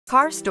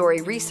Car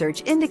Story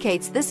research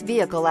indicates this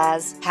vehicle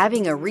as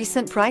having a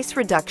recent price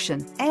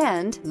reduction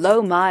and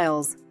low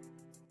miles.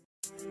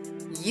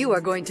 You are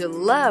going to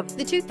love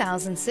the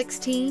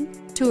 2016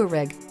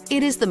 Touareg.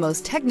 It is the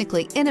most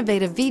technically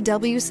innovative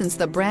VW since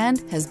the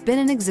brand has been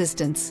in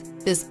existence.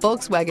 This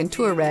Volkswagen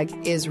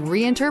Touareg is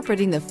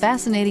reinterpreting the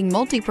fascinating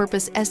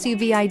multi-purpose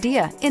SUV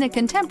idea in a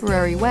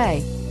contemporary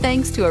way,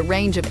 thanks to a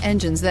range of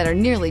engines that are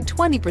nearly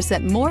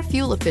 20% more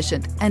fuel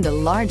efficient and a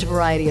large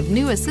variety of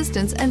new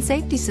assistance and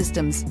safety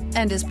systems,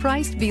 and is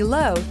priced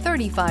below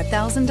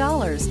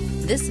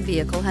 $35,000. This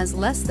vehicle has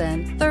less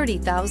than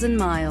 30,000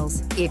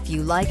 miles. If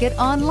you like it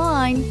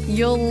online,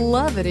 you'll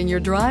love it in your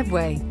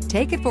driveway.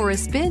 Take it for a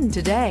spin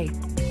today.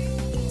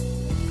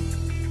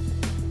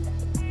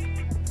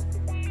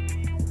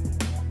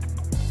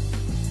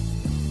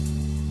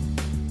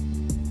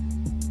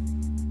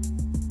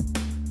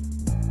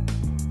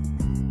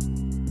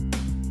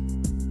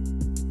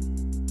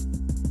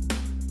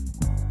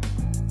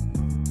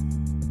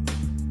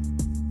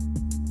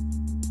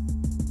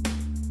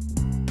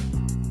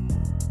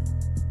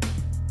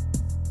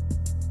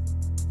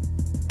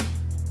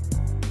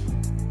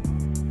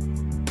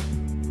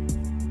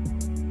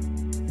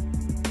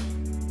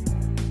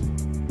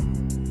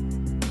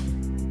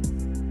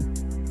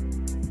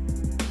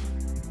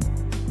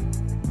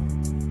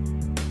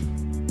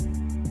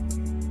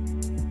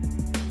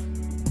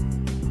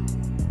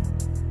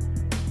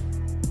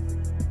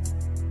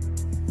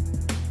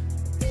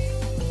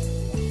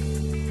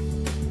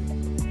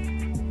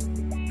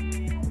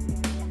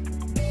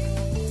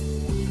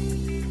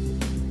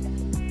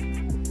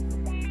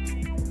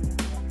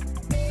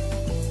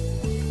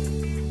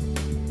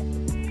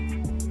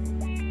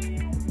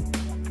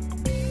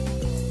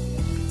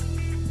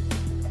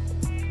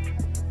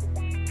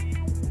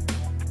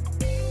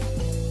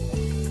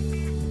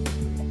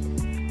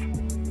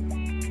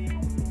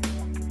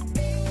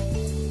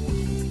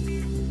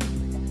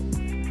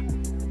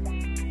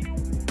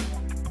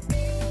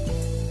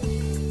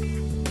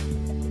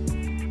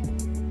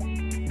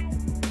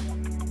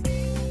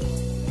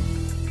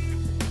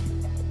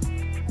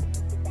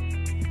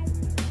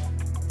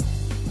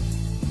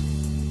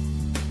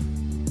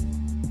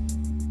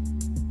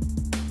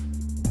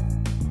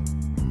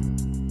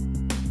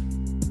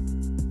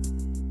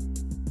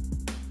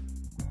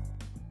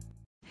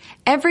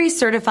 Every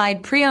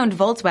certified pre-owned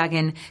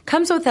Volkswagen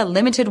comes with a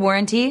limited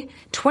warranty,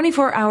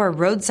 24-hour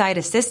roadside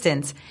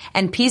assistance,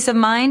 and peace of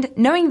mind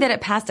knowing that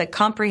it passed a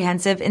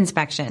comprehensive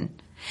inspection.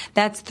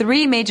 That's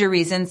 3 major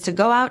reasons to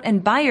go out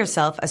and buy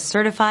yourself a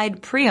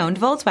certified pre-owned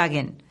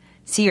Volkswagen.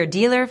 See your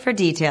dealer for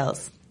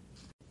details.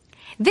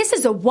 This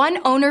is a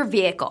one-owner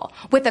vehicle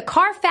with a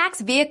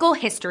Carfax Vehicle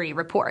History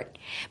Report.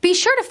 Be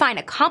sure to find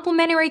a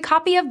complimentary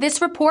copy of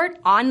this report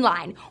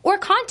online or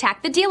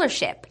contact the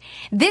dealership.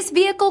 This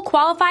vehicle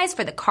qualifies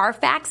for the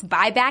Carfax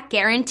Buyback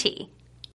Guarantee.